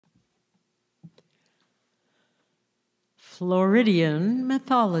Floridian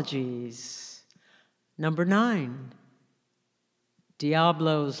Mythologies. Number 9,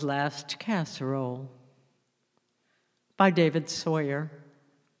 Diablo's Last Casserole by David Sawyer.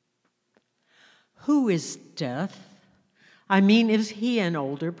 Who is Death? I mean, is he an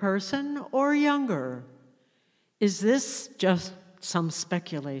older person or younger? Is this just some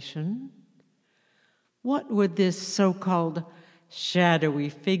speculation? What would this so-called shadowy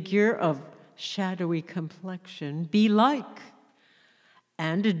figure of shadowy complexion be like?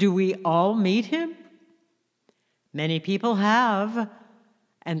 And do we all meet him? Many people have,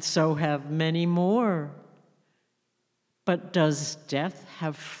 and so have many more. But does Death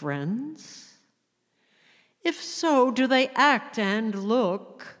have friends? If so, do they act and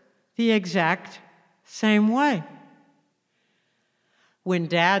look the exact same way? When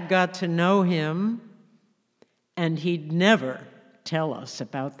Dad got to know him, and he'd never tell us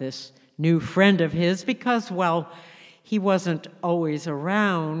about this new friend of his because, well, he wasn't always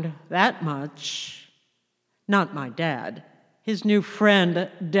around that much. Not my dad. His new friend,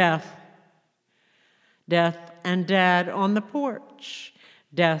 Death. Death and Dad on the porch.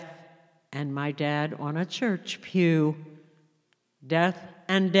 Death and my dad on a church pew. Death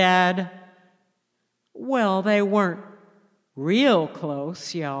and Dad, well, they weren't real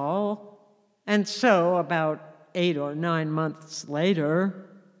close, y'all. And so, about 8 or 9 months later,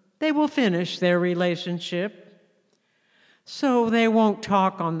 they will finish their relationship. So they won't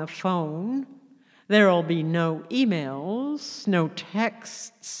talk on the phone. There'll be no emails, no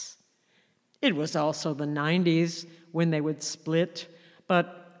texts. It was also the 90s when they would split,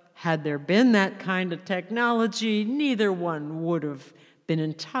 but had there been that kind of technology, neither one would have been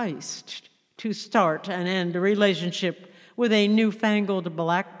enticed to start and end a relationship with a newfangled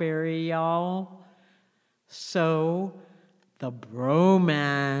BlackBerry, y'all. So the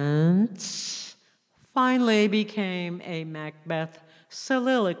bromance finally became a Macbeth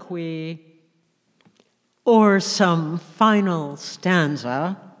soliloquy or some final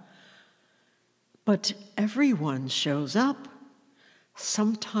stanza. But everyone shows up.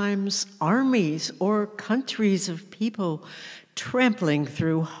 Sometimes armies or countries of people trampling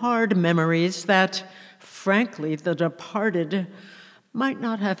through hard memories that, frankly, the departed might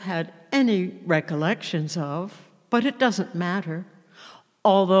not have had any recollections of, but it doesn't matter.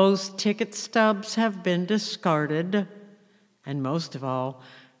 All those ticket stubs have been discarded, and most of all,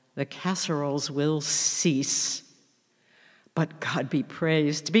 the casseroles will cease. But God be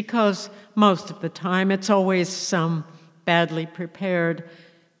praised, because most of the time it's always some badly prepared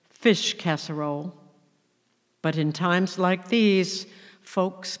fish casserole. But in times like these,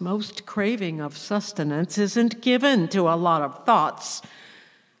 folks' most craving of sustenance isn't given to a lot of thoughts.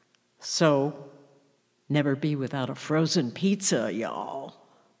 So, never be without a frozen pizza, y'all.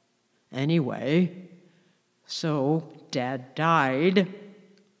 Anyway, so Dad died.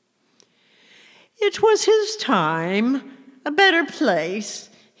 It was his time, a better place.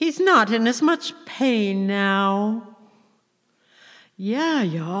 He's not in as much pain now. Yeah,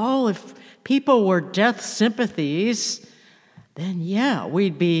 y'all, if people were Death sympathies, then yeah,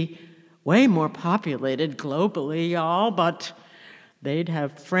 we'd be way more populated globally, y'all, but they'd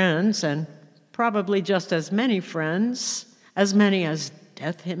have friends, and probably just as many friends, as many as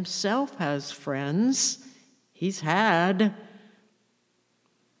Death himself has friends. He's had.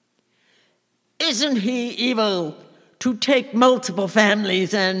 Isn't he evil to take multiple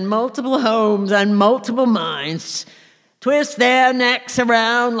families and multiple homes and multiple minds, twist their necks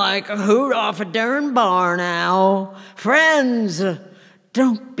around like a hoot off a darn barn owl? Friends,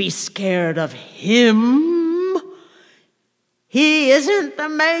 don't be scared of him. He isn't the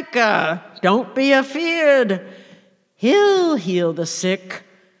maker. Don't be afeared. He'll heal the sick.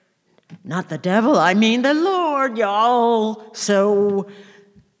 Not the devil, I mean the Lord, y'all. So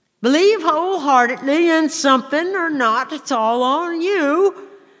believe wholeheartedly in something or not, it's all on you.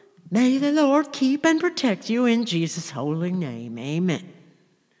 May the Lord keep and protect you in Jesus' holy name. Amen.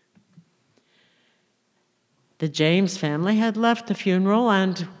 The James family had left the funeral,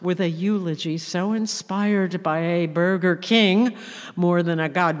 and with a eulogy so inspired by a Burger King more than a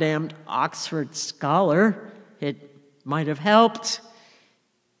goddamned Oxford scholar, it might have helped.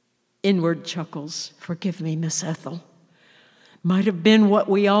 Inward chuckles, forgive me, Miss Ethel, might have been what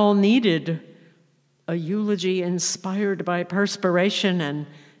we all needed. A eulogy inspired by perspiration and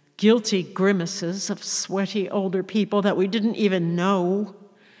guilty grimaces of sweaty older people that we didn't even know.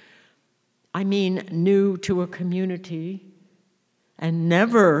 I mean, new to a community and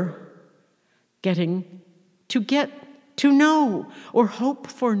never getting to get to know or hope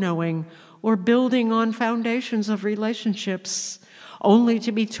for knowing or building on foundations of relationships. only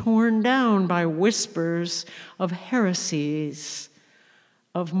to be torn down by whispers of heresies,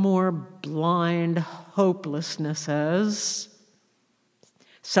 of more blind hopelessnesses.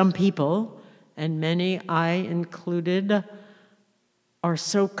 Some people, and many I included, are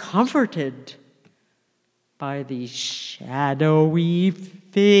so comforted by the shadowy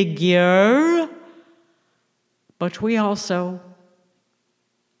figure, but we also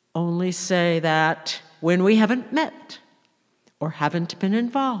only say that when we haven't met, or haven't been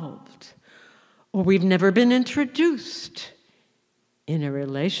involved, or we've never been introduced in a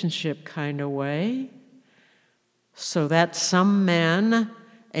relationship kind of way, so that some man,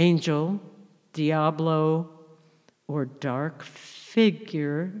 angel, Diablo, or dark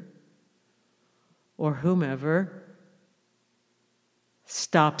figure, or whomever,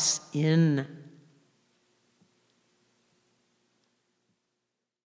 stops in